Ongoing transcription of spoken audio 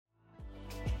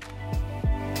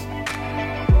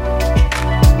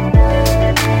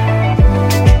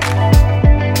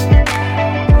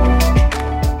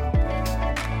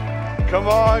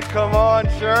Come on,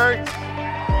 church.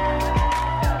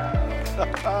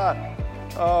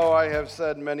 Oh, I have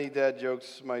said many dad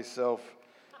jokes myself.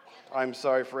 I'm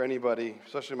sorry for anybody,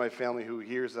 especially my family, who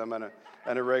hears them on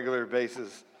a regular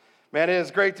basis. Man, it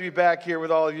is great to be back here with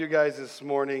all of you guys this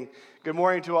morning. Good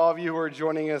morning to all of you who are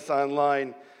joining us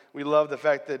online. We love the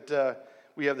fact that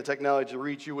we have the technology to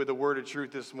reach you with the word of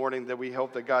truth this morning, that we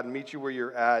hope that God meets you where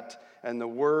you're at, and the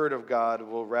word of God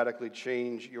will radically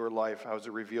change your life, as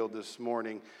it revealed this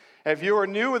morning. And if you are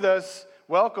new with us,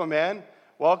 welcome, man.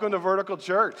 Welcome to Vertical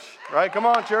Church, right? Come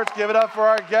on, church, give it up for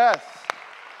our guests.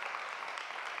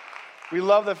 We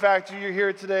love the fact that you're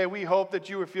here today. We hope that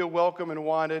you would feel welcome and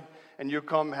wanted, and you'll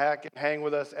come back and hang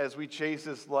with us as we chase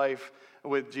this life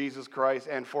with Jesus Christ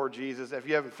and for Jesus. If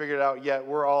you haven't figured it out yet,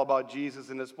 we're all about Jesus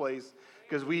in this place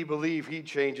because we believe he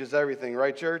changes everything.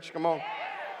 Right, church? Come on.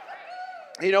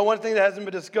 You know, one thing that hasn't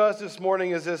been discussed this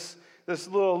morning is this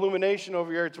little illumination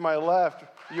over here to my left.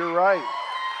 You're right.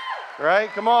 Right?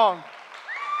 Come on.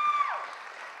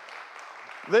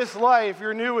 This life,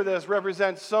 you're new with this,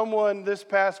 represents someone this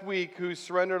past week who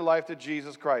surrendered life to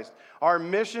Jesus Christ. Our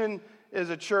mission as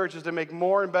a church is to make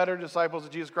more and better disciples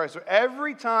of Jesus Christ. So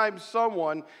every time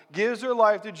someone gives their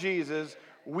life to Jesus,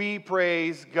 we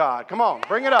praise God. Come on,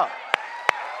 bring it up.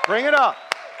 Bring it up.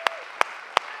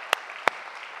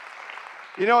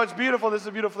 You know, it's beautiful. This is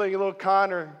a beautiful thing. A little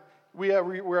Connor, we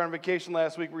were on vacation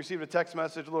last week. We received a text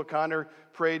message. Little Connor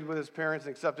prayed with his parents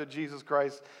and accepted Jesus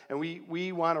Christ. And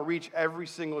we want to reach every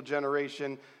single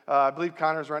generation. I believe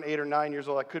Connor's around 8 or 9 years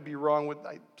old. I could be wrong, with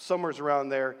somewhere's around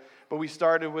there. But we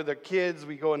started with the kids.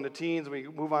 We go into teens. We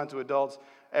move on to adults.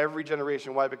 Every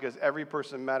generation. Why? Because every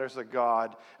person matters to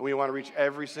God. And we want to reach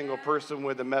every single person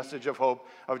with the message of hope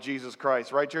of Jesus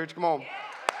Christ. Right, church? Come on.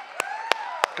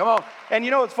 Come on. And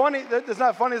you know, it's funny. It's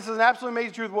not funny. This is an absolute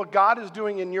amazing truth. What God is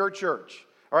doing in your church.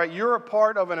 All right. You're a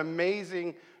part of an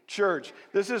amazing church.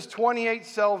 This is 28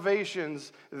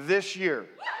 salvations this year.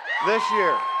 This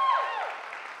year.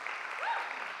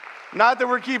 Not that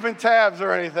we're keeping tabs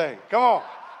or anything. Come on.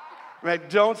 Man,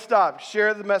 don't stop.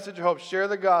 Share the message of hope. Share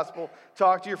the gospel.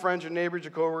 Talk to your friends, your neighbors,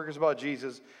 your coworkers about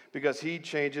Jesus because he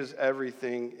changes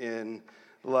everything in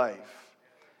life.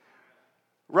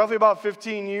 Roughly about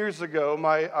 15 years ago,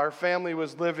 our family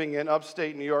was living in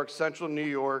upstate New York, central New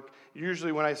York.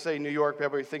 Usually when I say New York,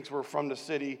 everybody thinks we're from the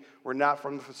city. We're not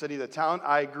from the city. The town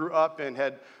I grew up in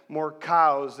had more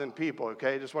cows than people,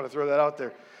 okay? I just want to throw that out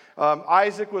there.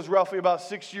 Isaac was roughly about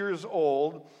 6 years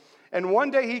old. And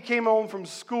one day he came home from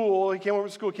school. He came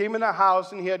in the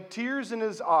house, and he had tears in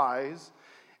his eyes.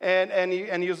 And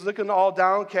he was looking all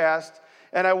downcast.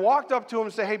 And I walked up to him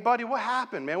and said, "Hey, buddy, what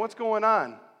happened, man? What's going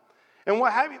on?" And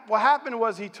what happened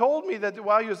was he told me that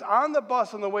while he was on the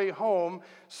bus on the way home,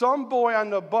 some boy on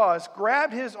the bus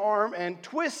grabbed his arm and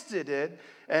twisted it,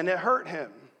 and it hurt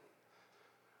him.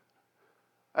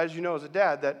 As you know, as a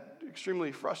dad, that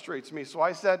extremely frustrates me. So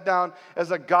I sat down as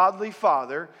a godly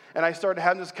father, and I started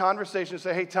having this conversation and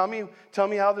say, "Hey, tell me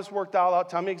how this worked out.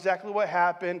 Tell me exactly what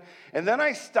happened." And then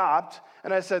I stopped,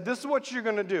 and I said, "This is what you're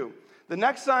going to do. The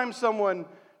next time someone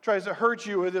tries to hurt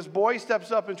you, or this boy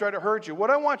steps up and tries to hurt you,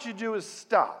 what I want you to do is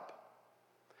stop.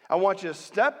 I want you to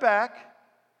step back,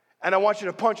 and I want you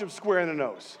to punch him square in the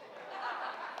nose."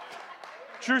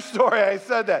 True story, I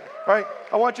said that, right?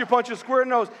 I want you to punch him square in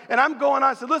the nose. And I'm going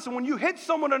on, I said, "Listen, when you hit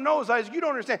someone in the nose," you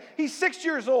don't understand. He's 6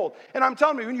 years old. And I'm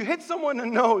telling you, when you hit someone in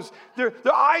the nose, their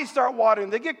eyes start watering.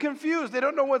 They get confused. They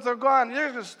don't know what's going on. They're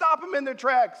going to stop them in their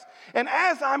tracks. And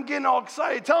as I'm getting all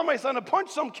excited, telling my son to punch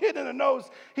some kid in the nose,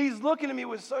 he's looking at me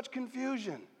with such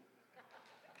confusion.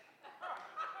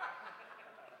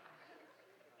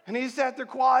 And he sat there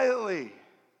quietly.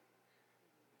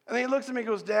 And then he looks at me and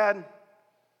goes, "Dad,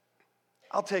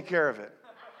 I'll take care of it."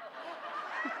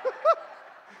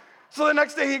 So the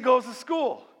next day he goes to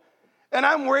school. And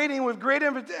I'm waiting with great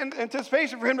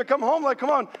anticipation for him to come home. Like, come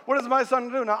on, what is my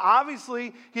son do? Now,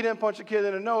 obviously, he didn't punch a kid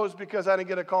in the nose because I didn't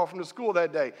get a call from the school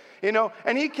that day. You know,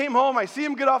 and he came home. I see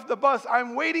him get off the bus.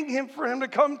 I'm waiting for him to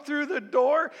come through the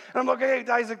door. And I'm like, "Hey,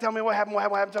 Isaac, tell me what happened.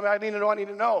 Tell me, I need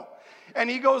to know. And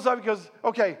he goes up and goes,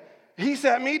 "Okay." He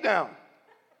sat me down.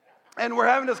 And we're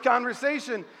having this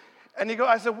conversation. And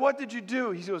I said, "What did you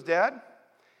do?" He goes, "Dad,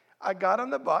 I got on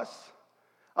the bus.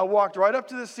 I walked right up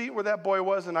to the seat where that boy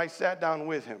was, and I sat down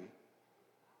with him.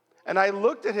 And I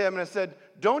looked at him, and I said,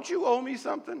 'Don't you owe me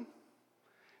something?'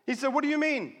 He said, 'What do you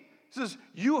mean?' He says,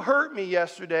 'You hurt me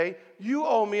yesterday. You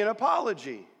owe me an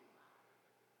apology.'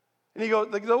 And the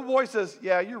little boy says,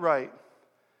 'Yeah, you're right.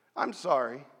 I'm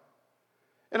sorry.'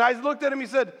 And I looked at him, he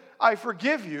said, 'I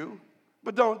forgive you,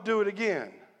 but don't do it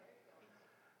again.'"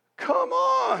 Come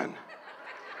on.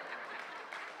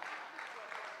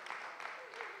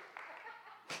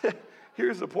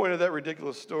 Here's the point of that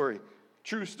ridiculous story.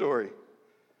 True story.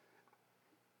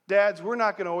 Dads, we're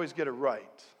not going to always get it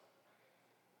right.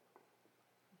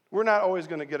 We're not always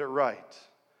going to get it right.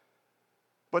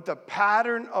 But the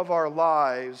pattern of our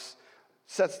lives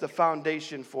sets the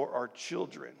foundation for our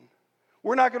children.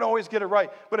 We're not going to always get it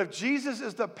right. But if Jesus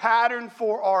is the pattern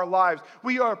for our lives,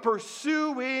 we are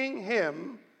pursuing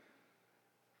him,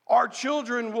 our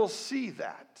children will see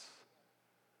that.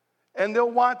 And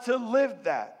they'll want to live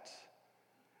that.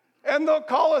 And they'll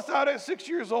call us out at 6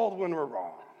 years old when we're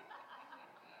wrong.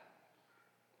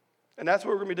 And that's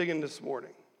what we're going to be digging this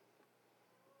morning.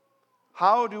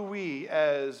 How do we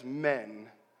as men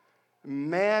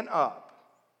man up?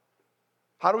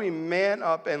 How do we man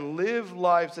up and live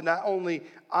lives that not only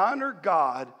honor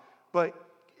God, but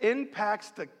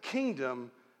impacts the kingdom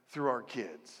through our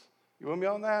kids? You with me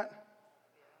on that?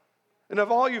 And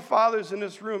of all you fathers in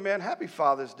this room, man, happy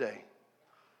Father's Day.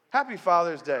 Happy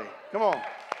Father's Day. Come on.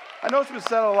 I know it's been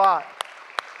said a lot.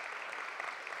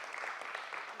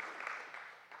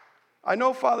 I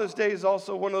know Father's Day is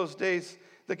also one of those days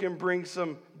that can bring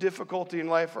some difficulty in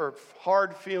life or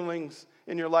hard feelings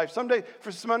in your life. Someday,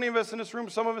 for many of us in this room,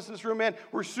 some of us in this room, man,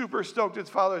 we're super stoked it's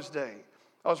Father's Day.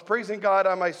 I was praising God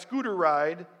on my scooter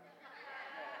ride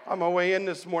on my way in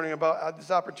this morning about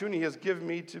this opportunity he has given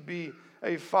me to be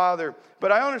a father.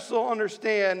 But I also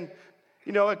understand,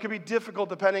 it could be difficult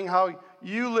depending how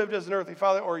you lived as an earthly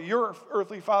father or your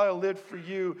earthly father lived for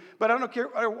you. But I don't care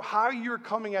how you're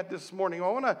coming at this morning. I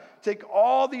want to take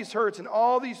all these hurts and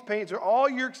all these pains or all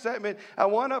your excitement. I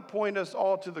want to point us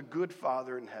all to the good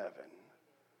Father in heaven.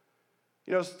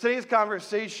 Today's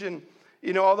conversation,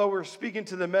 although we're speaking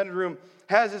to the men in the room,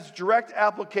 has its direct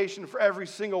application for every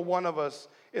single one of us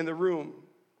in the room.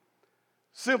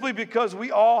 Simply because we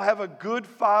all have a good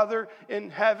Father in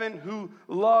heaven who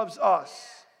loves us.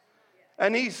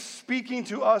 And he's speaking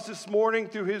to us this morning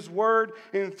through his word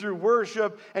and through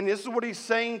worship. And this is what he's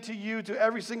saying to you, to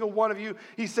every single one of you.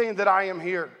 He's saying that I am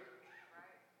here.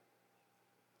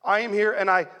 I am here and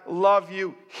I love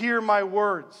you. Hear my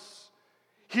words.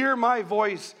 Hear my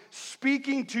voice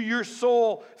speaking to your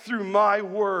soul through my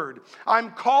word.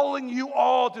 I'm calling you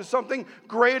all to something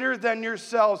greater than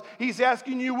yourselves. He's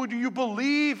asking you, would you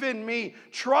believe in me?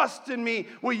 Trust in me?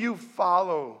 Will you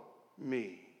follow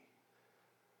me?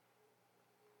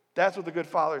 That's what the good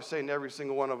Father is saying to every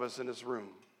single one of us in this room.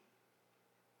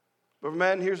 But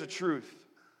men, here's the truth.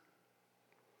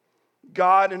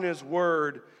 God in his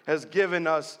word has given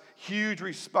us huge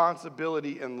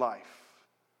responsibility in life.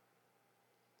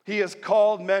 He has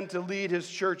called men to lead his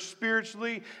church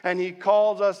spiritually, and he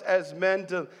calls us as men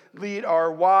to lead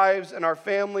our wives and our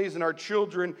families and our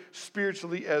children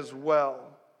spiritually as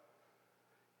well.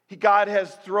 God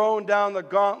has thrown down the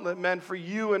gauntlet, men, for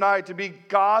you and I to be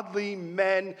godly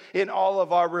men in all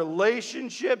of our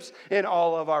relationships, in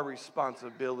all of our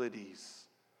responsibilities.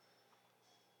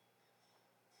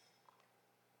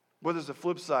 But there's a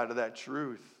flip side of that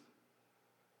truth.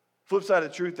 Flip side of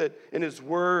the truth that in his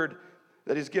word,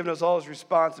 that he's given us all his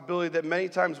responsibility that many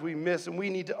times we miss, and we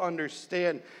need to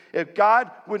understand. If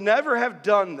God would never have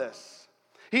done this,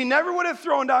 he never would have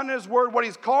thrown down in his word what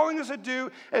he's calling us to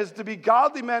do is to be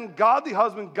godly men, godly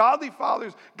husbands, godly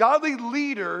fathers, godly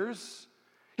leaders.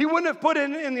 He wouldn't have put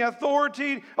in the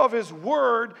authority of his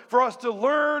word for us to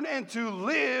learn and to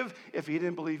live if he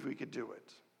didn't believe we could do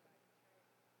it.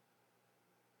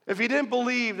 If he didn't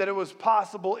believe that it was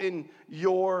possible in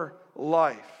your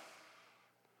life.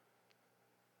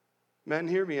 Men,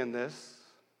 hear me in this.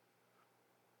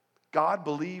 God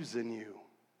believes in you.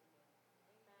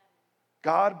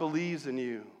 God believes in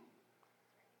you.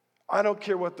 I don't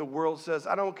care what the world says.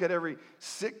 I don't care every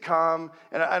sitcom.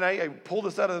 And I pulled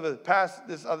this out of the past,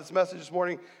 this message this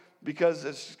morning because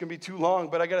it's just going to be too long.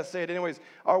 But I got to say it anyways.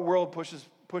 Our world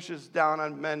pushes down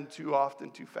on men too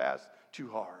often, too fast, too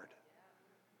hard.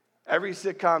 Every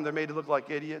sitcom, they're made to look like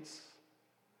idiots,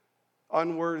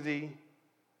 unworthy.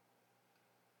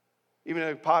 Even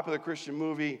a popular Christian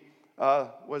movie,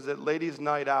 was it Ladies'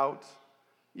 Night Out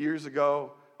years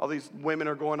ago? All these women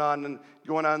are going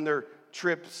on their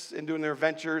trips and doing their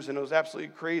ventures, and it was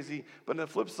absolutely crazy. But on the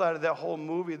flip side of that whole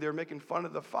movie, they're making fun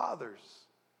of the fathers.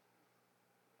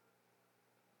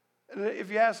 And if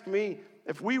you ask me,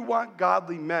 if we want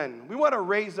godly men, we want to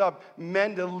raise up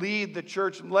men to lead the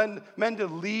church, men to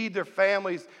lead their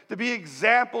families, to be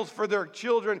examples for their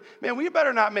children, man, we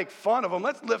better not make fun of them.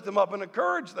 Let's lift them up and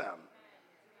encourage them.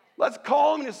 Let's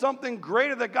call them to something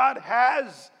greater that God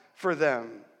has for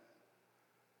them.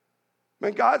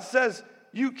 When God says,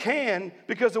 you can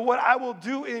because of what I will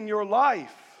do in your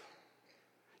life.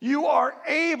 You are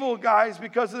able, guys,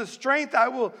 because of the strength I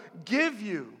will give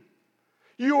you.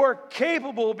 You are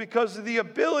capable because of the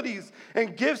abilities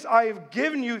and gifts I have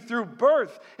given you through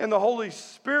birth and the Holy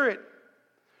Spirit.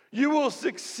 You will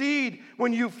succeed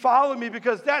when you follow me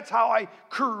because that's how I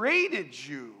created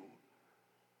you.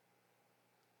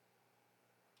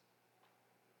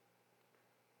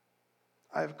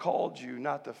 I have called you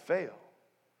not to fail,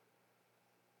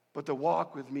 but to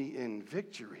walk with me in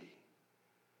victory.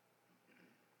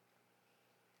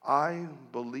 I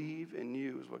believe in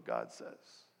you is what God says.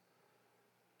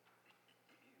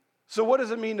 So what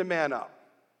does it mean to man up?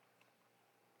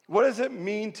 What does it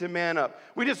mean to man up?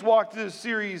 We just walked through this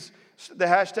series, the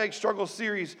hashtag struggle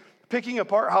series, picking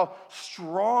apart how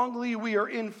strongly we are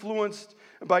influenced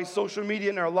by social media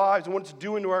in our lives and what it's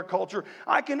doing to our culture.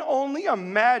 I can only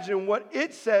imagine what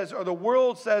it says or the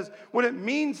world says what it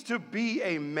means to be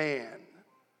a man.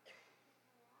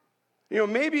 You know,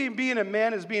 maybe being a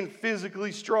man is being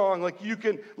physically strong, like you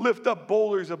can lift up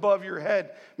boulders above your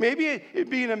head. Maybe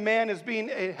being a man is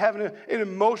having an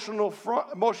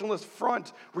emotionless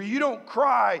front where you don't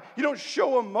cry, you don't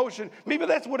show emotion. Maybe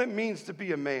that's what it means to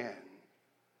be a man.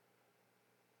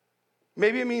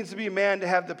 Maybe it means to be a man to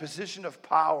have the position of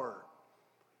power,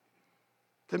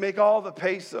 to make all the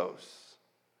pesos.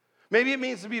 Maybe it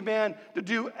means to be a man to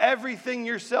do everything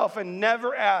yourself and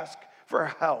never ask for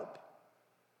help.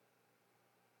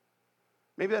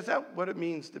 Maybe that's not what it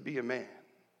means to be a man.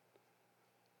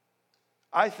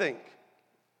 I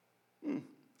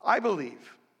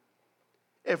believe,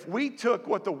 if we took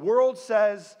what the world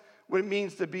says what it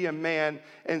means to be a man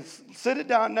and sit it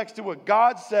down next to what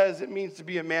God says it means to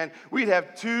be a man, we'd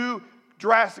have two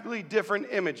drastically different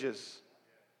images.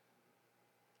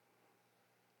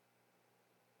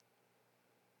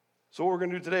 So what we're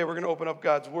going to do today, we're going to open up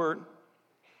God's Word.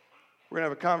 We're going to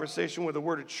have a conversation with the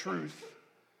Word of truth.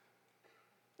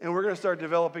 And we're going to start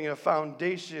developing a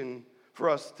foundation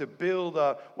for us to build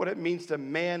what it means to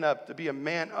man up, to be a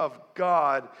man of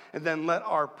God, and then let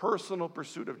our personal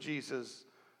pursuit of Jesus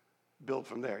build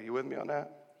from there. You with me on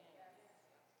that?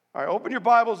 All right, open your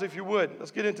Bibles if you would.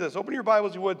 Let's get into this. Open your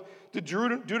Bibles if you would to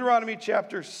Deuteronomy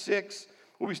chapter 6.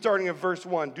 We'll be starting at verse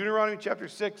 1. Deuteronomy chapter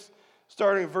 6,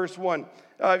 starting at verse 1.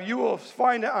 You will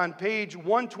find it on page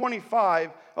 125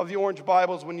 of the Orange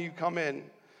Bibles when you come in.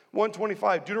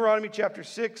 125, Deuteronomy chapter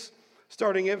 6,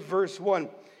 starting at verse 1.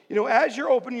 You know, as you're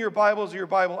opening your Bibles or your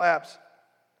Bible apps,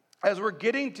 as we're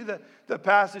getting to the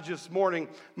passage this morning,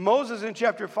 Moses in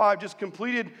chapter 5 just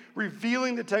completed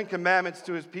revealing the Ten Commandments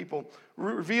to his people,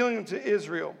 revealing them to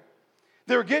Israel.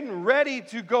 They were getting ready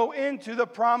to go into the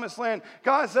promised land.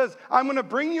 God says, I'm going to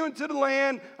bring you into the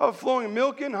land of flowing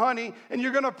milk and honey, and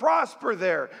you're going to prosper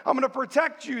there. I'm going to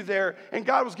protect you there. And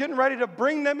God was getting ready to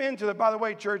bring them into it. By the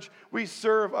way, church, we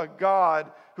serve a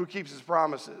God who keeps his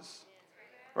promises,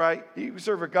 right? We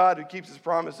serve a God who keeps his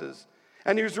promises.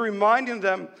 And he was reminding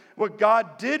them what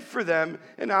God did for them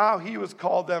and how he was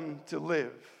called them to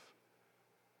live.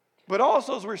 But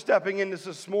also, as we're stepping into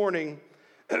this morning,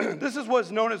 this is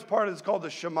what's known as part of it's called the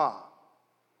Shema.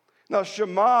 Now,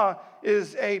 Shema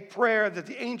is a prayer that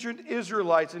the ancient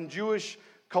Israelites and Jewish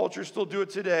culture still do it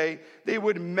today. They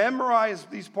would memorize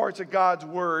these parts of God's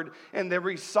word and they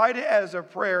recite it as a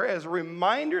prayer, as a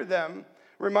reminder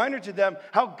to them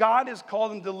how God has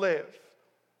called them to live.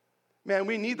 Man,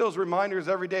 we need those reminders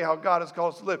every day how God has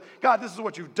called us to live. God, this is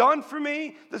what you've done for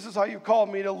me. This is how you've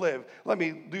called me to live. Let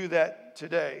me do that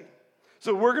today.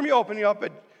 So we're going to be opening up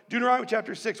at Deuteronomy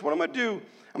chapter 6. What I'm going to do,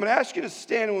 I'm going to ask you to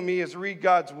stand with me as I read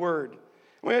God's word.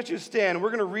 I'm going to ask you to stand. We're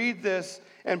going to read this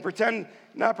and we're going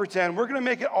to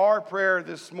make it our prayer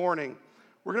this morning.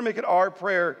 We're going to make it our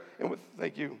prayer. And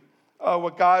thank you. We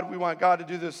want God to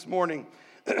do this morning.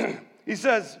 He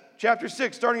says, chapter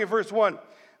 6, starting at verse 1.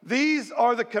 These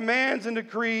are the commands and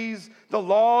decrees, the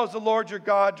laws the Lord your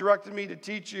God directed me to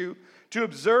teach you, to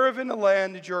observe in the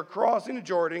land that you are crossing the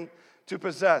Jordan to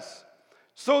possess,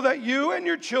 so that you and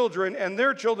your children and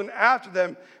their children after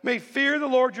them may fear the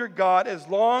Lord your God as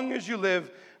long as you live,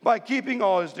 by keeping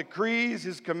all his decrees,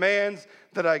 his commands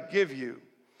that I give you,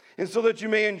 and so that you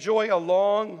may enjoy a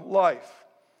long life.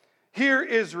 Hear,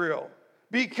 Israel,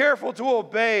 be careful to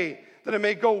obey, that it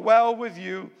may go well with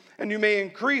you, and you may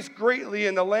increase greatly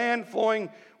in the land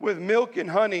flowing with milk and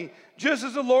honey, just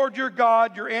as the Lord your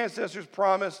God, your ancestors,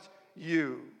 promised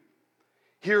you.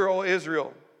 Hear, O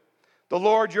Israel, the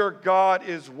Lord your God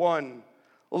is one.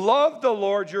 Love the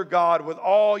Lord your God with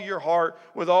all your heart,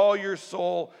 with all your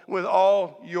soul, with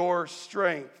all your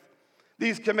strength.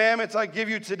 These commandments I give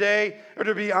you today are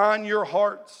to be on your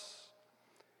hearts.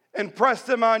 And press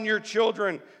them on your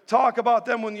children. Talk about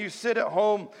them when you sit at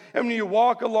home and when you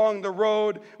walk along the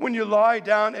road, when you lie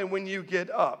down and when you get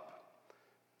up.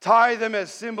 Tie them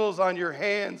as symbols on your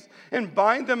hands and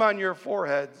bind them on your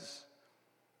foreheads.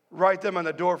 Write them on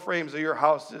the door frames of your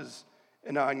houses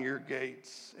and on your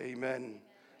gates. Amen.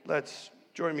 Let's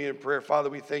join me in prayer. Father,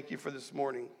 we thank you for this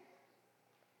morning.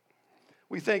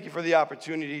 We thank you for the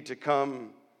opportunity to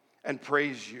come and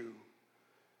praise you.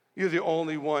 You're the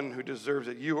only one who deserves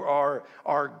it. You are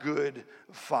our good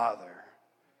Father.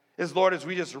 Lord, as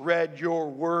we just read your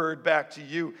word back to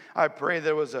you, I pray that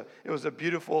it was a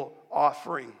beautiful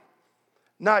offering.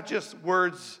 Not just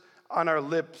words on our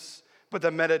lips, but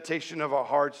the meditation of our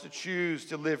hearts to choose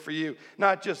to live for you.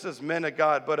 Not just as men of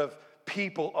God, but of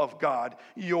people of God,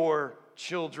 your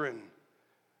children.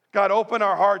 God, open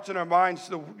our hearts and our minds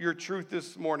to your truth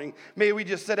this morning. May we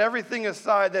just set everything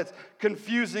aside that's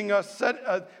confusing us,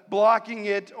 blocking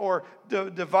it, or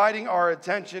dividing our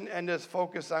attention, and just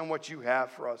focus on what you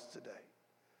have for us today.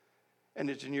 And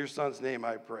it's in your Son's name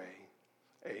I pray.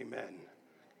 Amen.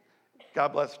 God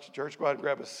bless you, church. Go ahead and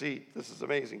grab a seat. This is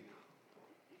amazing.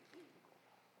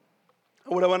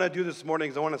 What I want to do this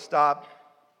morning is I want to stop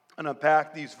and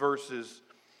unpack these verses.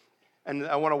 And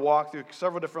I want to walk through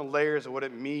several different layers of what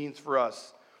it means for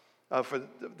us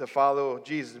to follow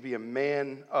Jesus, to be a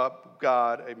man up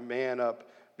God,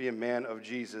 be a man of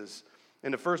Jesus.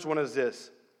 And the first one is this.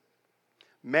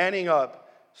 Manning up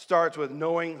starts with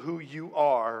knowing who you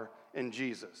are in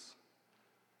Jesus.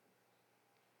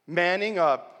 Manning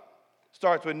up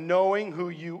starts with knowing who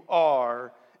you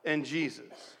are in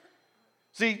Jesus.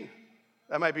 See,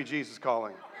 that might be Jesus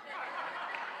calling.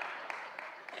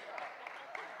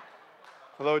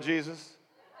 Hello, Jesus.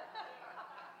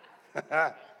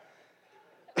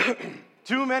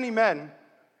 Too many men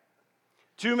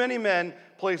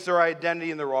place their identity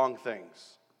in the wrong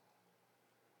things.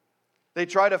 They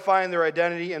try to find their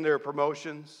identity in their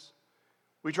promotions.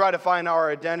 We try to find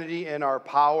our identity in our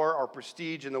power, our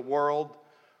prestige in the world,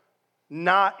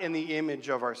 not in the image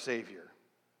of our Savior.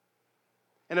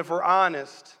 And if we're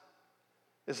honest,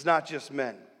 it's not just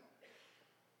men.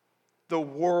 The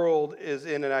world is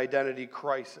in an identity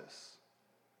crisis.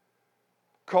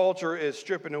 Culture is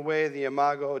stripping away the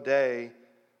imago Dei,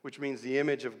 which means the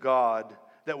image of God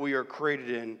that we are created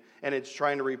in, and it's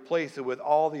trying to replace it with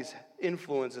all these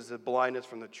influences that blind us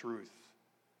from the truth.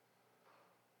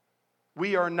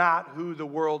 We are not who the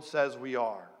world says we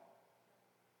are.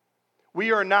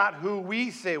 We are not who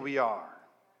we say we are.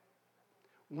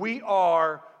 We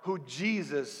are who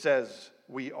Jesus says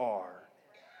we are.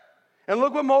 And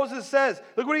look what Moses says.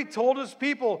 Look what he told his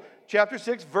people. Chapter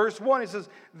 6, verse 1. He says,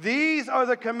 these are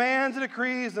the commands and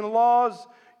decrees and laws,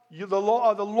 the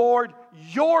law of the Lord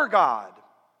your God.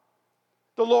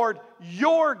 The Lord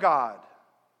your God.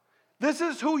 This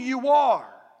is who you are.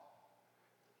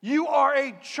 You are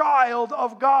a child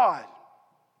of God.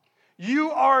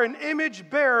 You are an image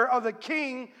bearer of the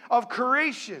King of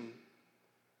creation.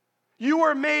 You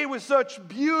are made with such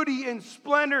beauty and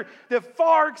splendor that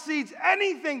far exceeds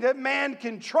anything that man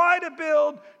can try to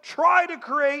build, try to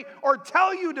create, or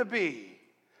tell you to be.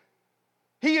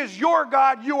 He is your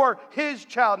God. You are his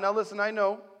child. Now listen, I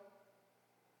know.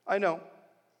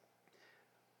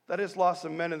 That has lost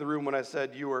some men in the room when I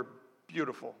said you are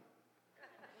beautiful.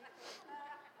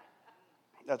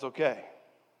 That's okay.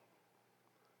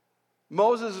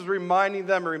 Moses is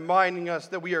reminding us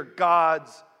that we are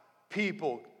God's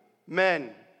people. Men,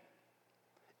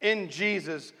 in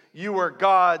Jesus, you are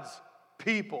God's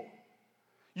people.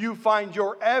 You find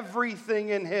your everything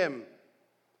in him.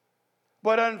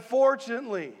 But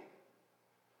unfortunately,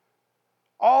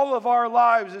 all of our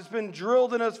lives, it's been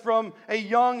drilled in us from a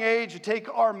young age to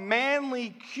take our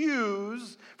manly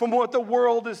cues from what the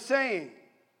world is saying.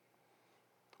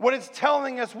 What it's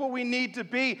telling us what we need to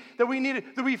be, that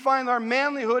we find our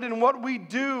manlyhood in what we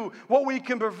do, what we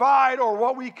can provide, or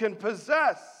what we can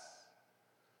possess.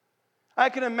 I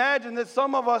can imagine that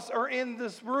some of us are in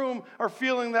this room are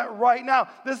feeling that right now.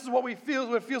 This is what it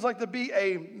feels like to be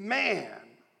a man.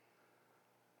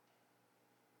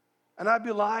 And I'd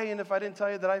be lying if I didn't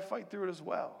tell you that I fight through it as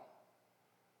well.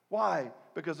 Why?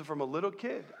 Because from a little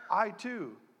kid, I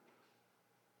too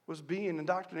was being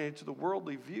indoctrinated to the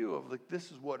worldly view of this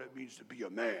is what it means to be a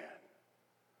man.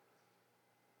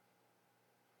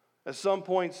 At some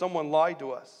point, someone lied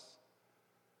to us.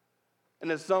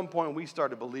 And at some point, we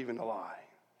started believing a lie.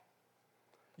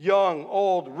 Young,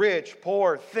 old, rich,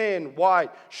 poor, thin, wide,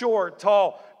 short,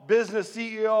 tall, business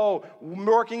CEO,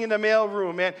 working in the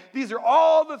mailroom, man. These are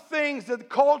all the things that the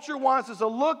culture wants us to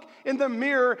look in the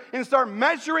mirror and start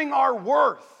measuring our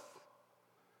worth.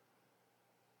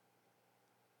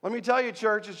 Let me tell you,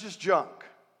 church, it's just junk.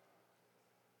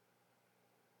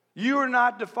 You are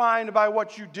not defined by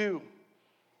what you do.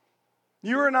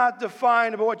 You are not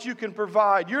defined by what you can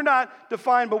provide. You're not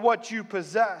defined by what you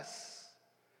possess.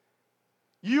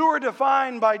 You are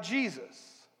defined by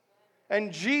Jesus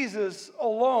and Jesus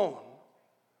alone.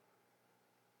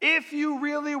 If you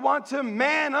really want to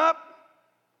man up,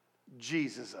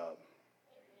 Jesus up.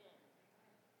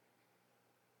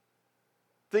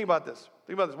 Think about this.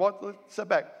 Let's step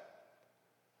back.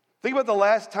 Think about the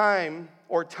last time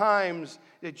or times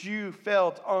that you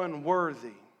felt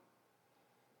unworthy.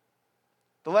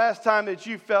 The last time that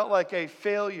you felt like a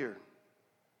failure.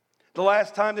 The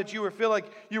last time that you feel like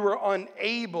you were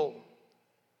unable.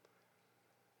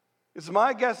 It's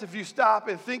my guess if you stop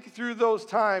and think through those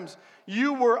times,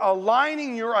 you were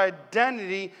aligning your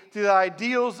identity to the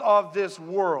ideals of this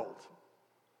world,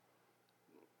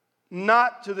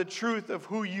 not to the truth of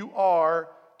who you are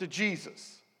to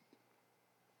Jesus.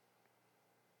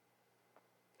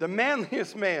 The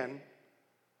manliest man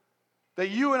that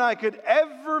you and I could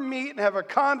ever meet and have a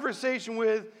conversation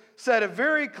with said it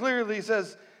very clearly. He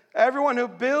says, everyone who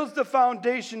builds the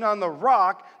foundation on the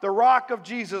rock of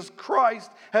Jesus Christ,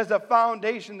 has a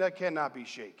foundation that cannot be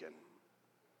shaken.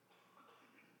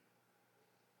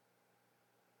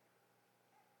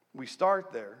 We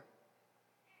start there.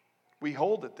 We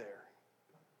hold it there.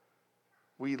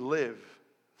 We live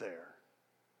there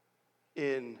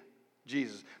in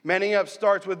Jesus. Manning up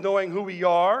starts with knowing who we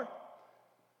are.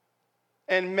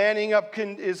 And manning up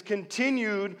is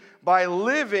continued by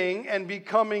living and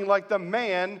becoming like the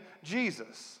man,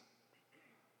 Jesus.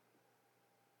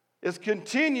 It's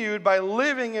continued by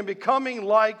living and becoming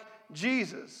like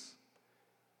Jesus.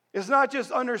 It's not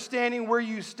just understanding where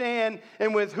you stand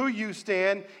and with who you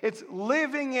stand. It's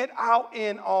living it out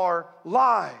in our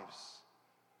lives.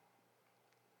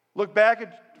 Look back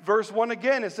at verse 1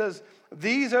 again. It says,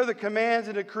 these are the commands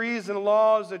and decrees and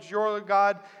laws that your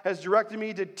God has directed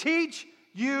me to teach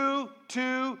you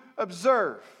to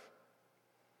observe.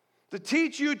 To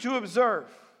teach you to observe.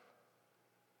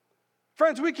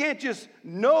 Friends, we can't just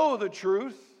know the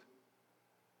truth.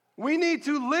 We need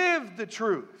to live the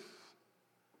truth.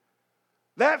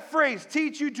 That phrase,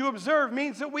 teach you to observe,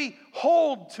 means that we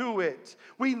hold to it.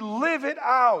 We live it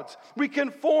out. We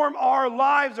conform our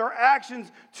lives, our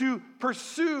actions to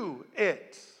pursue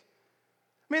it.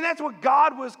 I mean, that's what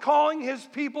God was calling his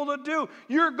people to do.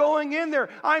 You're going in there.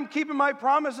 I'm keeping my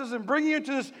promises and bringing you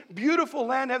to this beautiful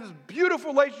land, have this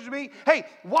beautiful relationship with me. Hey,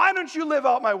 why don't you live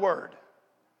out my word?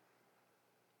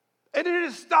 And it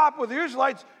didn't stop with the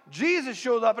Israelites. Jesus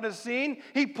shows up in the scene.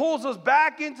 He pulls us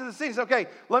back into the scene. He says, okay,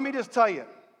 let me just tell you.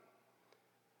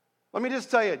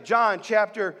 John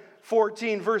chapter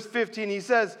 14, verse 15, he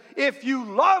says, if you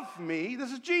love me,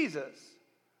 this is Jesus.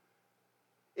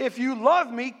 If you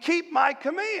love me, keep my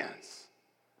commands.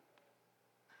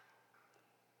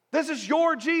 This is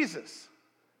your Jesus.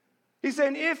 He's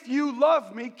saying, if you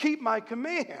love me, keep my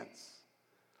commands.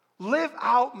 Live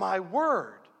out my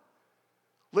word.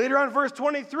 Later on, verse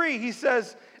 23, he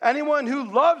says, anyone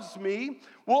who loves me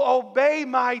will obey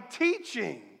my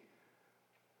teaching.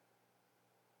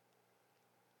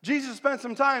 Jesus spent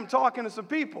some time talking to some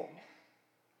people.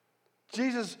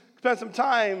 Jesus spent some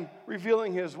time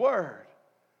revealing his word.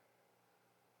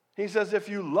 He says, if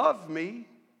you love me,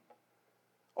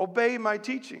 obey my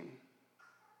teaching.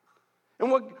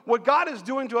 And what God is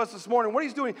doing to us this morning, what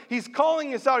he's doing, he's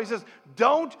calling us out. He says,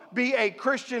 don't be a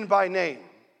Christian by name.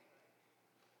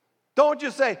 Don't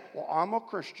just say, well, I'm a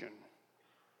Christian.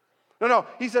 No.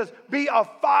 He says, be a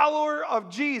follower of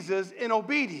Jesus in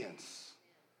obedience.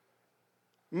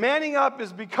 Manning up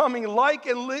is becoming like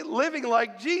and living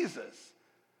like Jesus.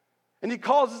 And he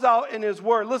calls us out in his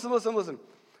word. Listen.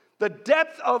 The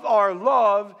depth of our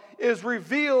love is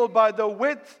revealed by the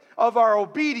width of our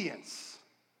obedience.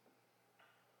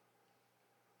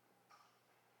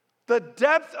 The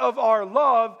depth of our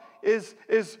love is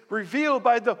revealed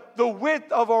by the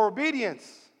width of our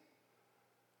obedience.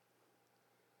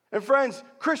 And friends,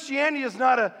 Christianity is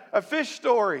not a fish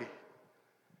story.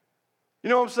 You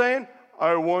know what I'm saying?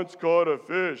 I once caught a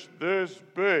fish this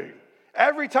big.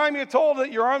 Every time you're told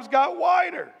it, your arms got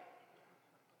wider.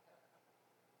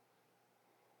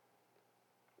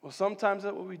 Well, sometimes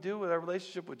that's what we do with our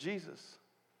relationship with Jesus.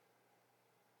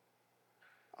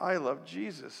 I love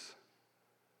Jesus.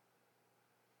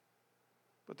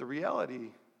 But the reality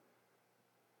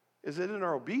is that in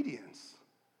our obedience,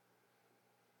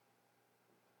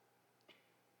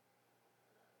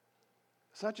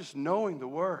 it's not just knowing the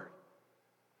word.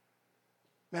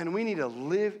 Man, we need to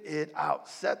live it out.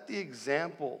 Set the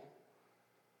example.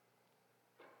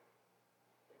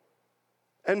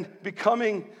 And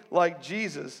becoming like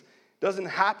Jesus doesn't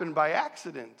happen by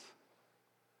accident.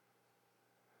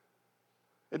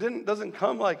 Doesn't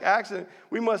come like accident.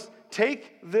 We must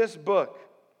take this book,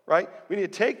 right? We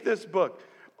need to take this book,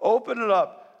 open it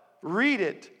up, read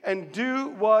it, and do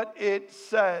what it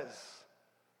says.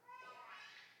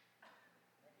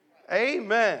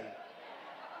 Amen.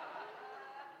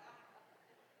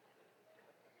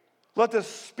 Let the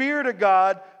Spirit of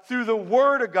God, through the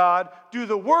Word of God, do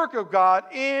the work of God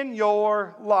in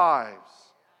your lives.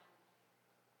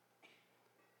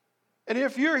 And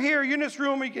if you're here, you're in this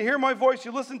room, you can hear my voice,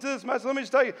 you listen to this message, let me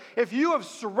just tell you, if you have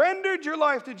surrendered your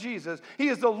life to Jesus, He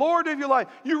is the Lord of your life,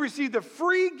 you receive the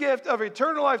free gift of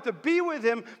eternal life to be with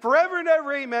Him forever and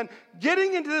ever, amen.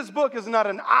 Getting into this book is not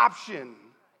an option.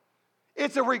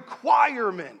 It's a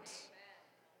requirement.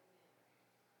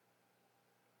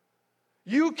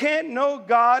 You can't know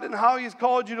God and how He's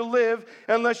called you to live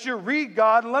unless you read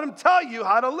God and let Him tell you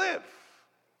how to live.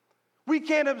 We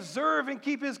can't observe and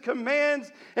keep His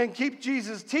commands and keep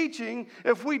Jesus' teaching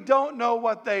if we don't know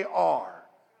what they are.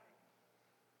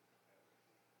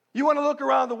 You want to look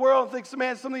around the world and think,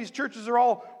 man, some of these churches are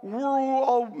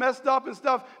all messed up and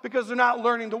stuff because they're not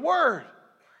learning the Word.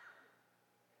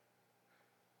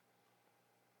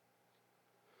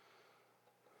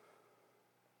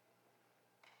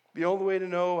 The only way to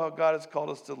know how God has called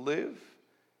us to live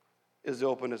is to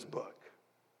open His book.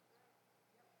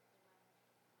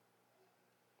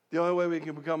 The only way we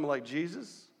can become like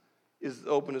Jesus is to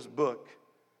open His book,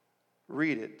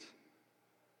 read it,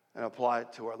 and apply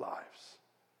it to our lives.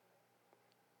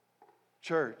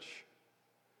 Church,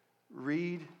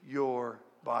 read your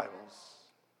Bibles.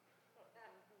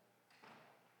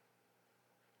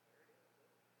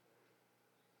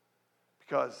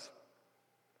 Because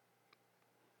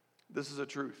this is a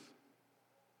truth.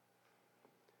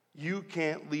 You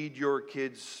can't lead your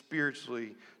kids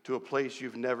spiritually to a place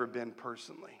you've never been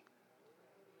personally.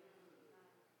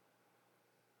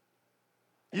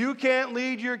 You can't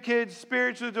lead your kids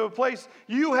spiritually to a place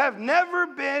you have never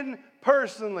been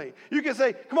personally. You can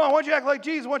say, come on, why don't you act like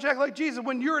Jesus? Why don't you act like Jesus?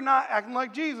 When you're not acting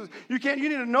like Jesus. You need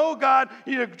to know God.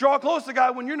 You need to draw close to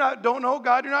God. When don't know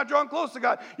God, you're not drawing close to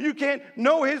God. You can't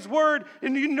know His Word,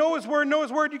 and you know His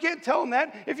Word. You can't tell Him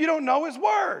that if you don't know His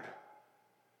Word.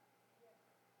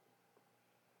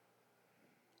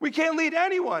 We can't lead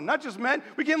anyone, not just men.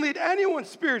 We can't lead anyone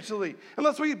spiritually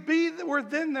unless we're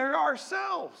then there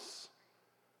ourselves.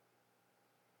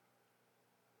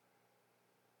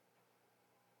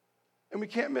 And we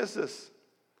can't miss this.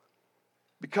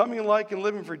 Becoming like and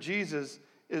living for Jesus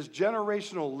is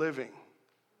generational living.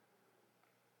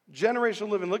 Generational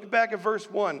living. Look back at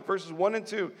verses 1 and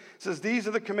 2. It says, these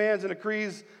are the commands and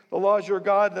decrees, the laws of your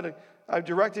God that I've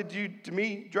directed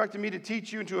me to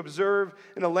teach you and to observe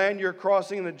in the land you're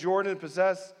crossing in the Jordan and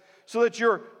possess, so that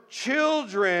your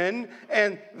children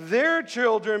and their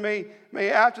children may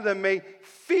after them may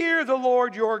fear the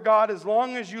Lord your God as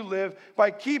long as you live,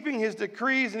 by keeping His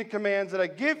decrees and commands that I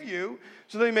give you,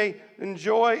 so they may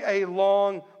enjoy a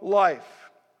long life.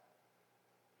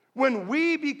 When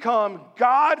we become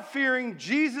God-fearing,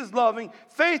 Jesus-loving,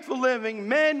 faithful living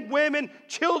men, women,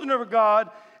 children of God,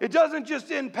 it doesn't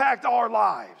just impact our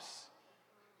lives.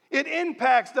 It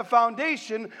impacts the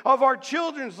foundation of our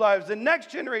children's lives, the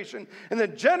next generation, and the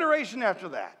generation after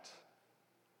that.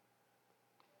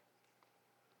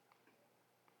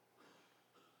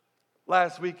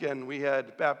 Last weekend, we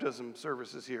had baptism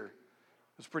services here.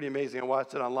 It was pretty amazing. I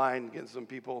watched it online, getting some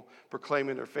people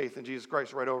proclaiming their faith in Jesus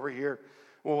Christ right over here.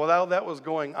 Well, while that was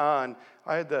going on,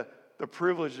 I had the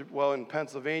privilege, in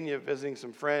Pennsylvania, visiting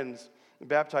some friends and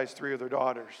baptized 3 of their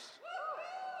daughters.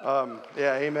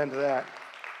 Amen to that.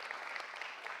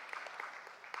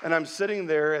 And I'm sitting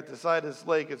there at the side of this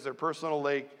lake. It's their personal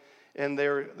lake, and they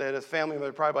had a family. There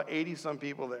were probably about 80-some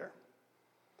people there.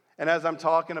 And as I'm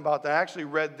talking about that, I actually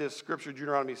read this scripture,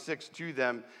 Deuteronomy 6, to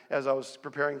them as I was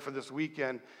preparing for this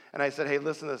weekend. And I said, hey,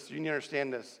 listen to this. You need to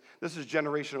understand this. This is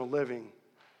generational living.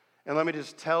 And let me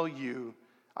just tell you,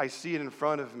 I see it in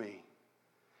front of me.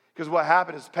 Because what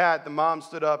happened is Pat, the mom,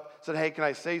 stood up, said, hey, can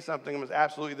I say something? And was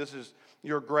absolutely, this is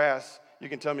your grass. You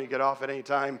can tell me to get off at any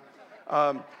time.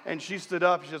 And she stood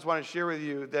up. She just wanted to share with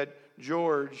you that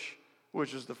George,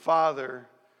 which is the father,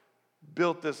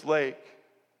 built this lake.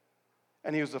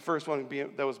 And he was the first one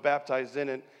that was baptized in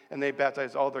it. And they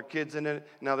baptized all their kids in it.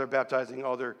 Now they're baptizing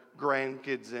all their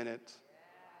grandkids in it.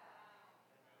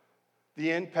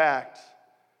 The impact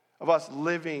of us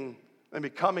living and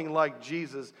becoming like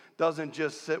Jesus doesn't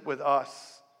just sit with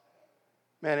us.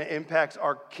 Man, it impacts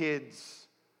our kids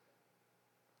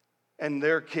and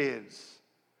their kids.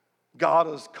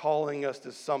 God is calling us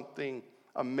to something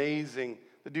amazing,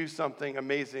 to do something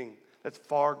amazing that's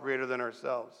far greater than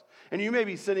ourselves. And you may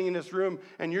be sitting in this room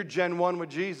and you're Gen 1 with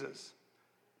Jesus.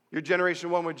 You're generation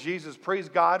one with Jesus. Praise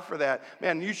God for that.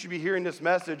 Man, you should be hearing this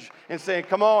message and saying,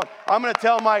 come on, I'm going to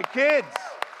tell my kids.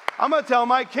 I'm going to tell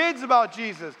my kids about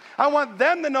Jesus. I want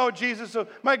them to know Jesus so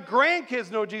my grandkids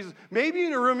know Jesus. Maybe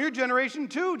in a room, you're generation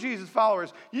 2 Jesus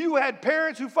followers. You had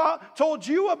parents who told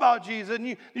you about Jesus,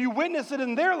 and you witnessed it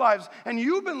in their lives, and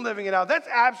you've been living it out. That's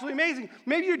absolutely amazing.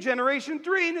 Maybe you're generation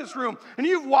 3 in this room, and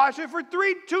you've watched it for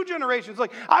 2 generations.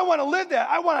 Like, I want to live that.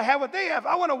 I want to have what they have.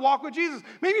 I want to walk with Jesus.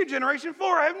 Maybe you're generation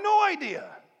 4. I have no idea.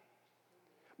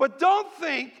 But don't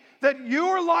think that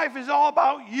your life is all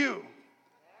about you.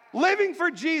 Living for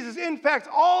Jesus impacts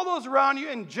all those around you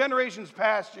and generations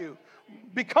past you.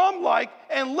 Become like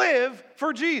and live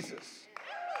for Jesus.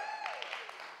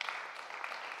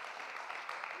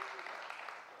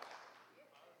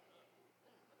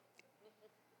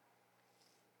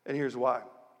 And here's why.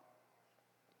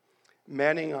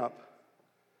 Manning up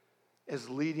is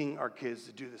leading our kids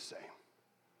to do the same.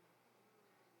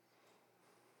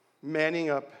 Manning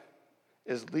up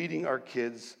is leading our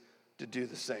kids to do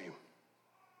the same.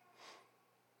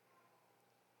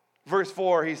 Verse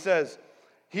 4, he says,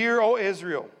 "Hear, O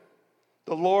Israel,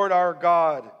 the Lord our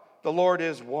God, the Lord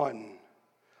is one.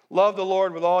 Love the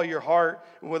Lord with all your heart,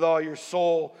 and with all your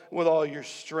soul, and with all your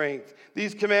strength.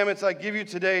 These commandments I give you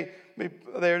today,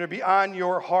 they're to be on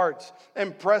your hearts.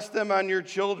 Impress them on your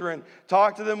children.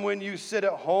 Talk to them when you sit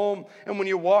at home and when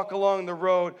you walk along the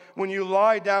road, when you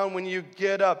lie down, when you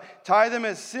get up. Tie them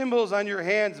as symbols on your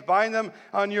hands. Bind them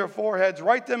on your foreheads.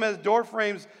 Write them as door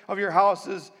frames of your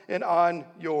houses and on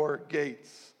your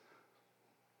gates."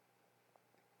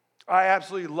 I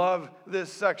absolutely love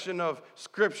this section of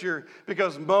Scripture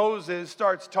because Moses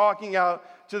starts talking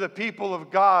out to the people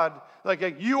of God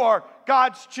like, you are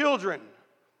God's children.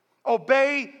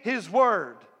 Obey His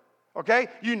word. Okay?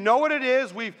 You know what it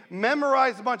is. We've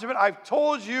memorized a bunch of it. I've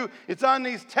told you it's on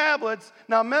these tablets.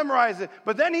 Now memorize it.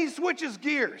 But then he switches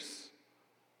gears.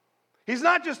 He's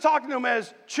not just talking to them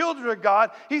as children of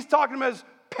God. He's talking to them as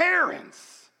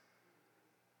parents.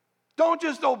 Don't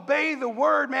just obey the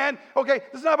word, man. Okay,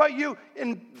 this is not about you.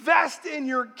 Invest in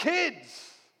your kids.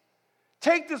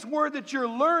 Take this word that you're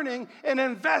learning and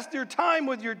invest your time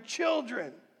with your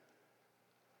children.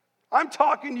 I'm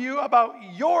talking to you about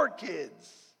your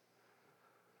kids.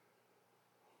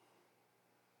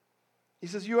 He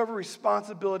says, you have a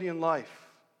responsibility in life.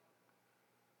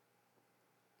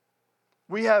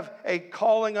 We have a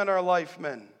calling on our life,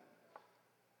 men.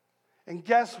 And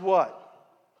guess what?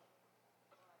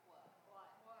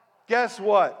 Guess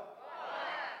what?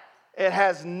 It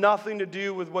has nothing to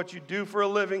do with what you do for a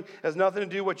living, has nothing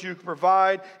to do with what you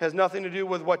provide, has nothing to do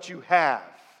with what you have.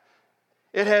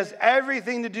 It has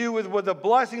everything to do with the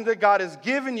blessings that God has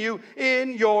given you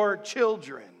in your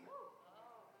children.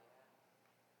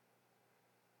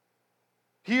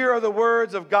 Here are the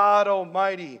words of God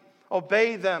Almighty.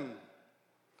 Obey them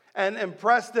and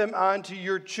impress them onto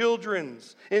your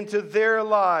children's, into their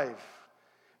life.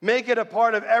 Make it a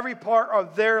part of every part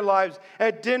of their lives.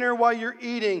 At dinner while you're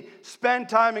eating, spend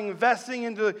time investing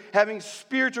into having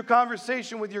spiritual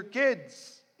conversation with your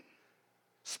kids.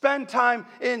 Spend time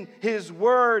in His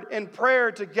Word and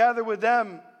prayer together with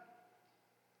them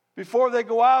before they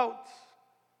go out.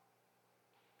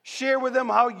 Share with them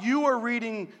how you are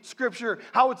reading Scripture,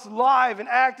 how it's live and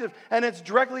active, and it's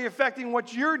directly affecting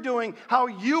what you're doing, how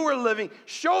you are living.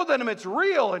 Show them it's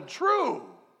real and true.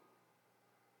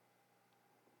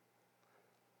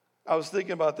 I was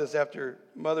thinking about this after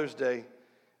Mother's Day,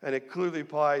 and it clearly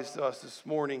applies to us this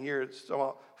morning here. It's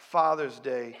about Father's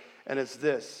Day, and it's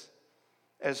this.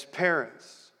 As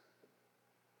parents,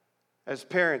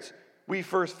 we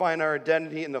first find our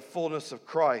identity in the fullness of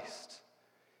Christ.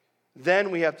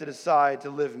 Then we have to decide to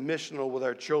live missional with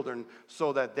our children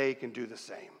so that they can do the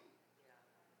same.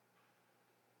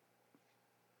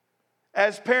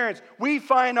 As parents, we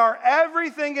find our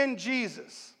everything in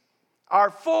Jesus. Our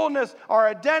fullness, our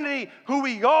identity, who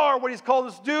we are, what He's called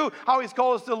us to do, how He's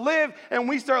called us to live, and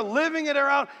we start living it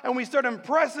around, and we start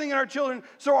impressing in our children,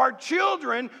 so our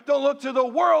children don't look to the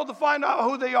world to find out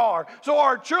who they are. So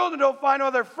our children don't find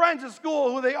out their friends at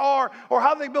school who they are, or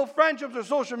how they build friendships or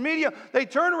social media. They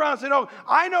turn around and say, no,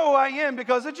 I know who I am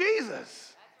because of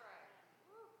Jesus.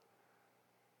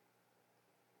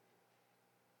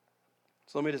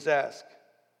 So let me just ask.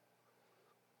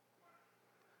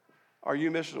 Are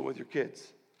you missional with your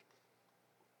kids?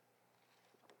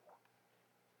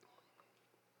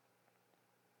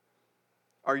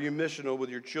 Are you missional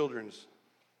with your children's?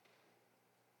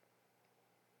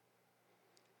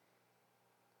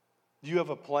 Do you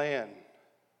have a plan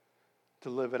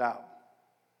to live it out?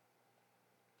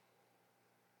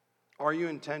 Are you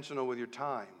intentional with your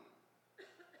time?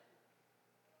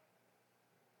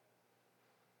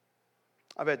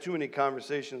 I've had too many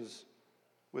conversations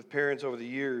with parents over the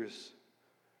years.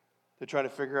 They're trying to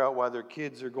figure out why their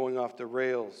kids are going off the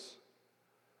rails.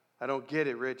 I don't get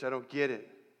it, Rich. I don't get it.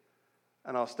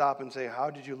 And I'll stop and say,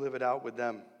 how did you live it out with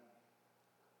them?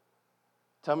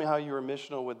 Tell me how you were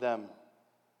missional with them.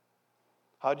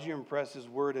 How did you impress His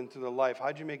Word into their life? How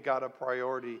did you make God a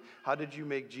priority? How did you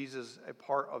make Jesus a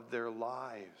part of their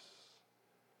lives?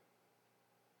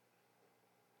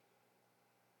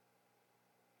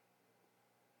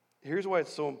 Here's why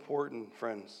it's so important,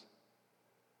 friends.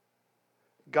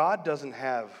 God doesn't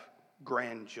have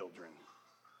grandchildren.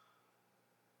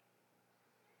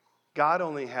 God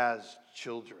only has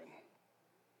children.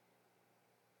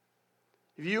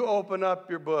 If you open up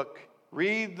your book,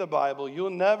 read the Bible, you'll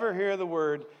never hear the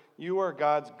word, you are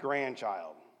God's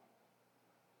grandchild.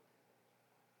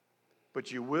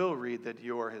 But you will read that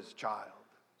you are His child.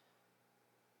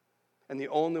 And the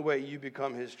only way you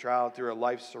become His child through a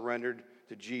life surrendered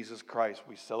to Jesus Christ.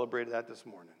 We celebrated that this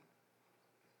morning.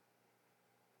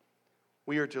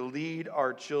 We are to lead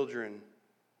our children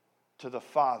to the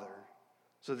Father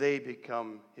so they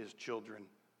become His children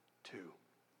too.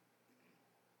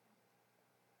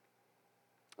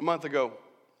 A month ago,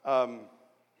 I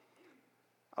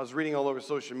was reading all over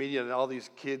social media and all these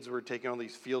kids were taking all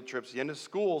these field trips at the end of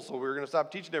school, so we were going to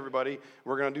stop teaching everybody.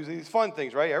 We're going to do these fun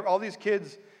things, right? All these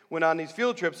kids went on these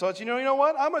field trips, so I said, you know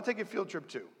what? I'm going to take a field trip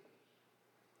too.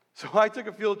 So I took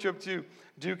a field trip to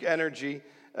Duke Energy,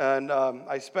 and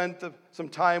I spent some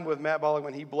time with Matt Bolling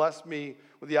when he blessed me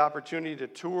with the opportunity to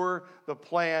tour the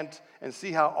plant and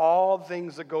see how all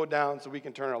things that go down so we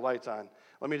can turn our lights on.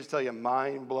 Let me just tell you,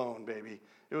 mind blown, baby.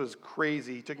 It was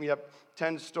crazy. He took me up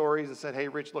 10 stories and said, hey,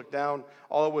 Rich, look down.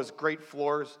 All it was great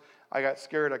floors. I got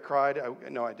scared. I cried.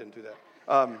 No, I didn't do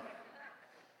that.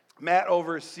 Matt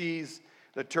oversees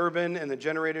the turbine and the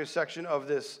generator section of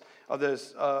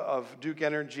Duke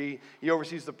Energy. He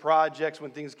oversees the projects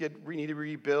when things need to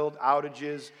rebuild,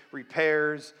 outages,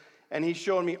 repairs. And he's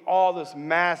showing me all this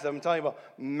massive, I'm telling you about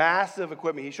massive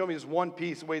equipment. He showed me this one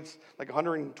piece. It weighs like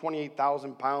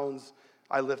 128,000 pounds.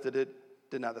 I lifted it.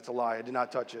 Did not. That's a lie. I did not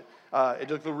touch it. It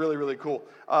looked really, really cool.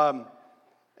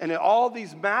 And all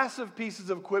these massive pieces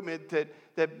of equipment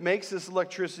that makes this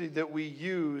electricity that we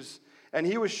use. And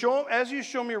he was showing, as you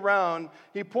show me around,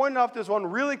 he pointed off this one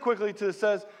really quickly to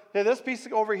says, hey, this piece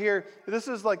over here, this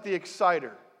is like the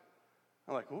exciter.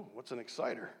 I'm like, ooh, what's an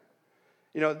exciter?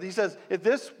 He says, if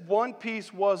this one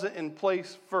piece wasn't in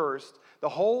place first, the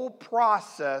whole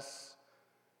process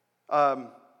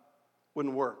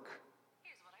wouldn't work.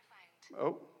 Here's what I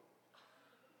find. Oh.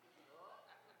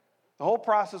 The whole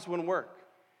process wouldn't work.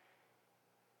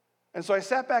 And so I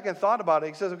sat back and thought about it.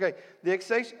 He says, okay, the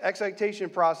excitation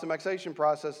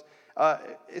process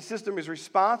system is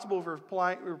responsible for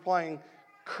applying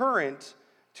current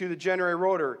to the generator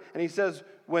rotor. And he says,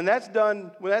 when that's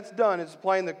done, it's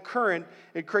applying the current,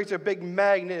 it creates a big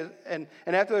magnet. And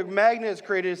after the magnet is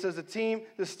created, it says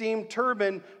the steam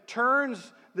turbine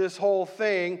turns this whole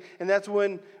thing, and that's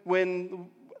when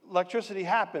electricity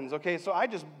happens. Okay, so I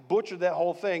just butchered that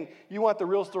whole thing. You want the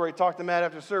real story, talk to Matt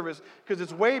after service, because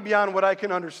it's way beyond what I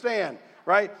can understand,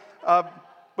 right? But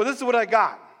this is what I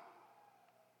got.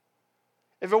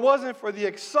 If it wasn't for the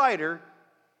exciter,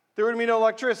 there would be no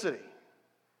electricity.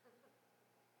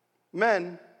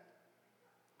 Men,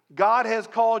 God has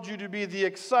called you to be the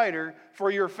exciter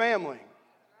for your family.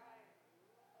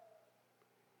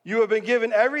 You have been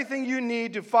given everything you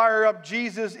need to fire up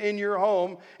Jesus in your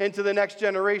home into the next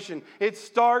generation. It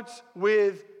starts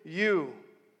with you.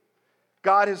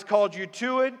 God has called you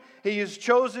to it. He has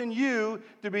chosen you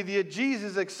to be the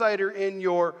Jesus exciter in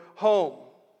your home.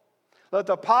 Let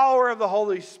the power of the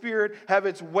Holy Spirit have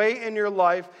its way in your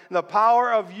life. And the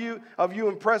power of you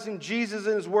impressing Jesus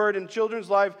in His Word in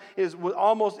children's life is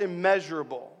almost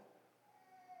immeasurable.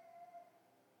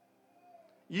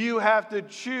 You have to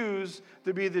choose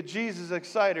to be the Jesus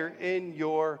exciter in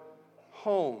your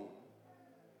home.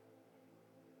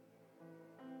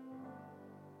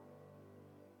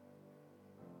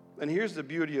 And here's the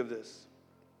beauty of this.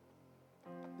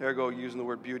 There I go, using the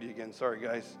word beauty again. Sorry,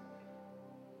 guys.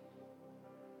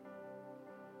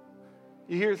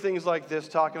 You hear things like this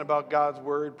talking about God's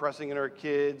word, pressing in our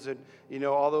kids, and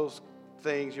all those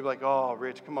things. You're like, oh,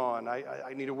 Rich, come on. I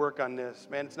need to work on this.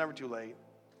 Man, it's never too late.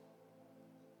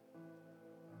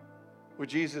 With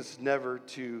Jesus, it's never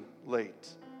too late.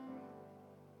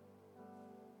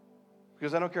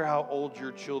 Because I don't care how old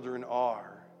your children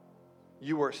are,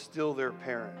 you are still their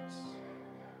parents.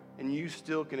 And you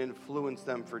still can influence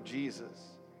them for Jesus.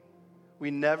 We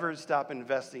never stop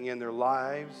investing in their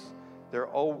lives.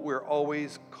 We're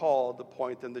always called to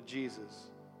point them to Jesus.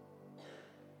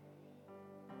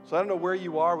 So I don't know where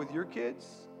you are with your kids.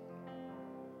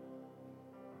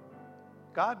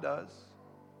 God does.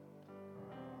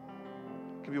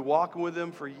 You can be walking with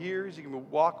them for years. You can be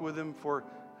walking with them for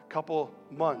a couple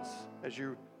months as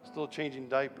you're still changing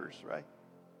diapers, right?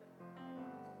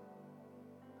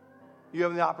 You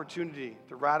have the opportunity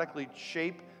to radically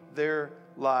shape their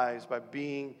lives by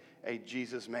being a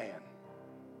Jesus man.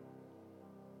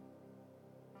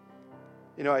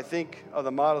 You know, I think of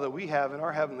the model that we have in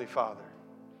our Heavenly Father.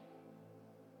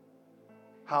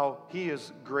 How He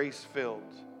is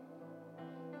grace-filled.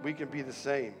 We can be the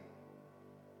same.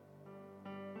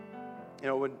 You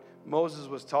know, when Moses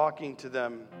was talking to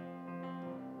them,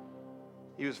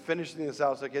 he was finishing this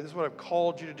out. It's like, okay, this is what I've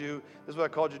called you to do. This is what I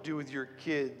called you to do with your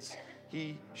kids.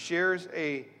 He shares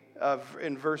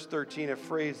in verse 13 a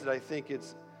phrase that I think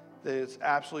it's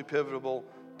absolutely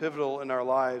pivotal in our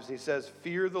lives. He says,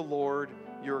 "Fear the Lord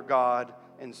your God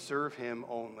and serve Him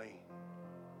only."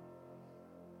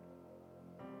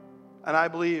 And I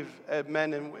believe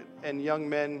men and young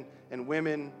men and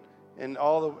women and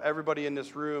everybody in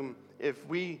this room, if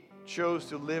we chose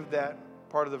to live that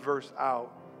part of the verse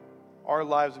out, our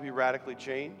lives would be radically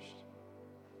changed.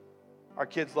 Our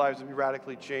kids' lives would be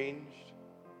radically changed.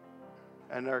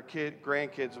 And our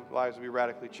grandkids' lives would be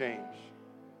radically changed.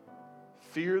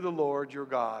 Fear the Lord your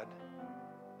God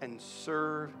and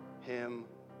serve Him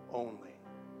only.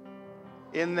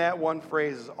 In that one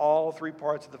phrase is all three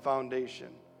parts of the foundation.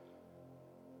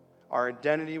 Our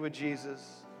identity with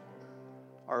Jesus,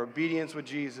 our obedience with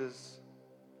Jesus,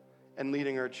 and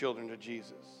leading our children to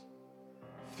Jesus.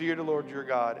 Fear the Lord your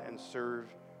God and serve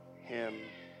Him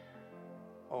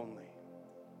only.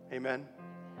 Amen.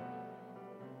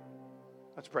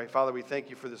 Let's pray. Father, we thank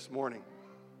you for this morning.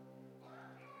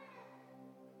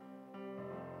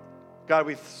 God,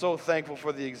 we're so thankful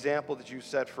for the example that you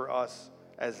set for us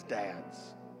as dads.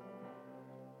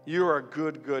 You are a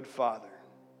good, good Father.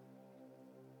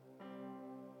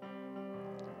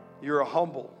 You are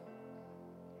humble.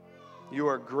 You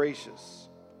are gracious.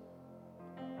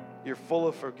 You're full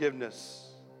of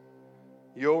forgiveness.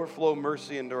 You overflow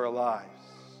mercy into our lives.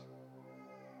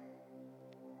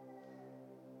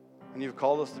 And you've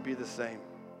called us to be the same.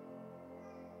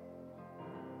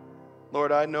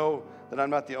 Lord, I know that I'm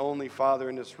not the only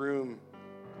father in this room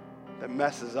that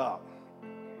messes up.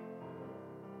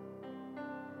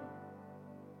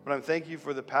 But I'm thanking you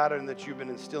for the pattern that you've been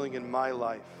instilling in my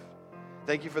life.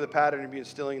 Thank you for the pattern you've been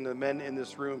instilling in the men in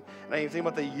this room. And I even think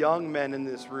about the young men in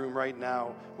this room right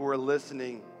now who are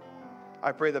listening.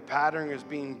 I pray the pattern is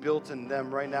being built in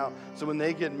them right now. So when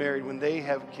they get married, when they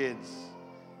have kids,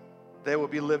 they will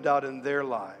be lived out in their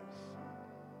lives.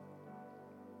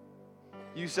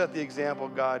 You set the example,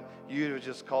 God. You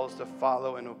just call us to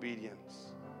follow in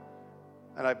obedience.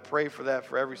 And I pray for that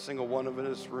for every single one of us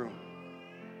in this room.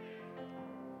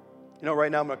 You know,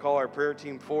 right now I'm going to call our prayer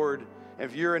team forward.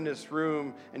 If you're in this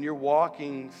room and you're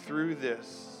walking through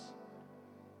this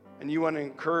and you want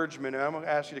encouragement, I'm going to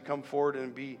ask you to come forward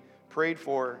and be prayed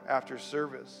for after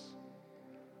service.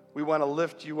 We want to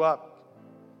lift you up.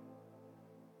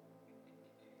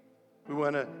 We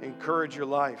want to encourage your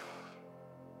life.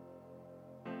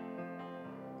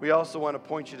 We also want to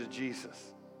point you to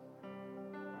Jesus,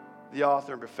 the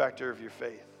author and perfecter of your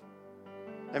faith.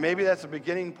 And maybe that's a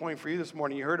beginning point for you this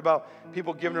morning. You heard about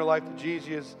people giving their life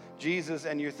to Jesus,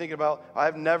 and you're thinking about,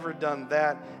 I've never done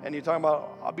that. And you're talking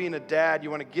about being a dad. You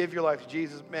want to give your life to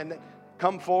Jesus. Man,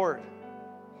 come forward.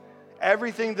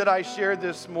 Everything that I shared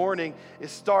this morning, it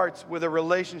starts with a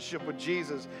relationship with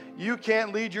Jesus. You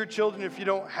can't lead your children if you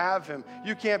don't have Him.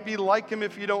 You can't be like Him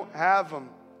if you don't have Him.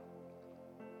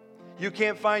 You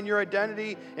can't find your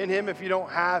identity in Him if you don't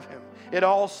have Him. It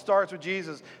all starts with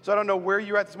Jesus. So I don't know where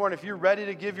you're at this morning. If you're ready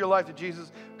to give your life to Jesus,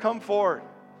 come forward.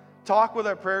 Talk with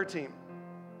our prayer team.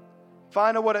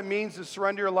 Find out what it means to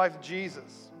surrender your life to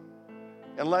Jesus.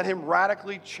 And let Him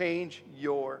radically change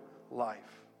your life.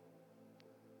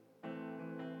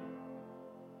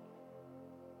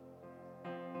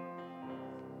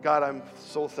 God, I'm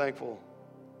so thankful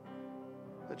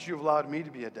that you've allowed me to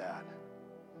be a dad.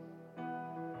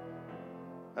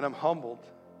 And I'm humbled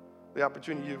the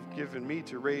opportunity you've given me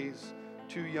to raise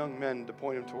two young men to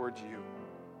point them towards you.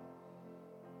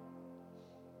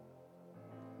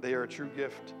 They are a true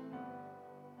gift,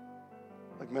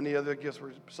 like many other gifts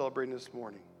we're celebrating this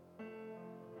morning.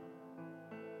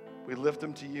 We lift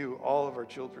them to you, all of our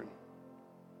children.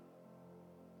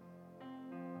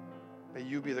 May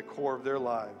you be the core of their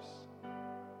lives.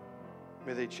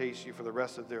 May they chase you for the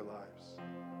rest of their lives.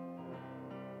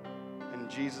 In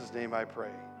Jesus' name I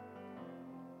pray.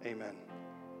 Amen.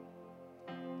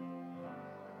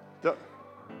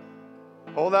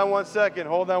 Hold on one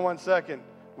second.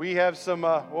 We have some,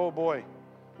 oh boy,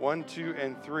 1, 2,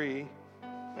 and 3,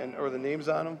 or the names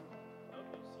on them.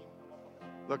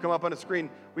 They'll come up on the screen.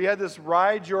 We had this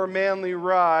Ride Your Manly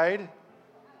Ride,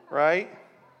 right?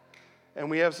 And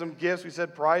we have some gifts. We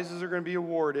said prizes are going to be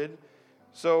awarded.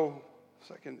 So,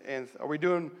 are we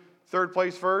doing third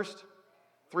place first?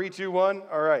 3, 2, 1?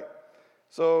 All right.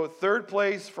 So, third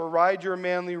place for Ride Your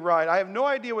Manly Ride. I have no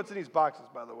idea what's in these boxes,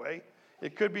 by the way.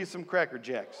 It could be some Cracker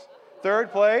Jacks.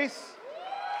 Third place.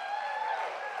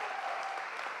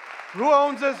 Who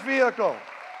owns this vehicle?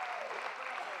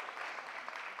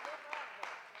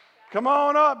 Come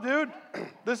on up, dude.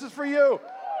 This is for you.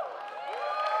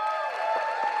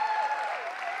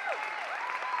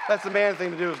 That's the man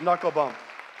thing to do, is knuckle bump.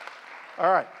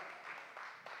 All right.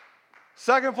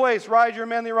 Second place, Ride Your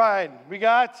Manly Ride. We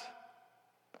got...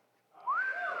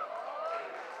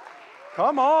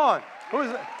 Come on. Who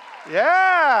is it?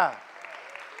 Yeah.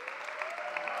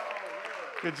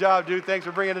 Good job, dude. Thanks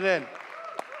for bringing it in.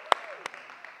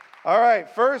 All right.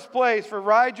 First place for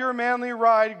Ride Your Manly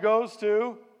Ride goes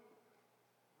to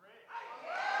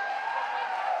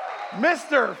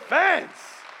Mr. Fence.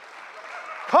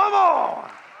 Come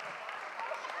on.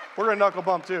 We're going to knuckle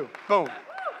bump too. Boom.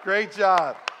 Great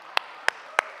job.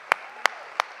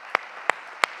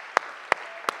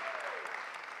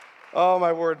 Oh,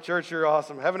 my word. Church, you're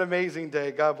awesome. Have an amazing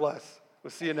day. God bless.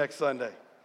 We'll see you next Sunday.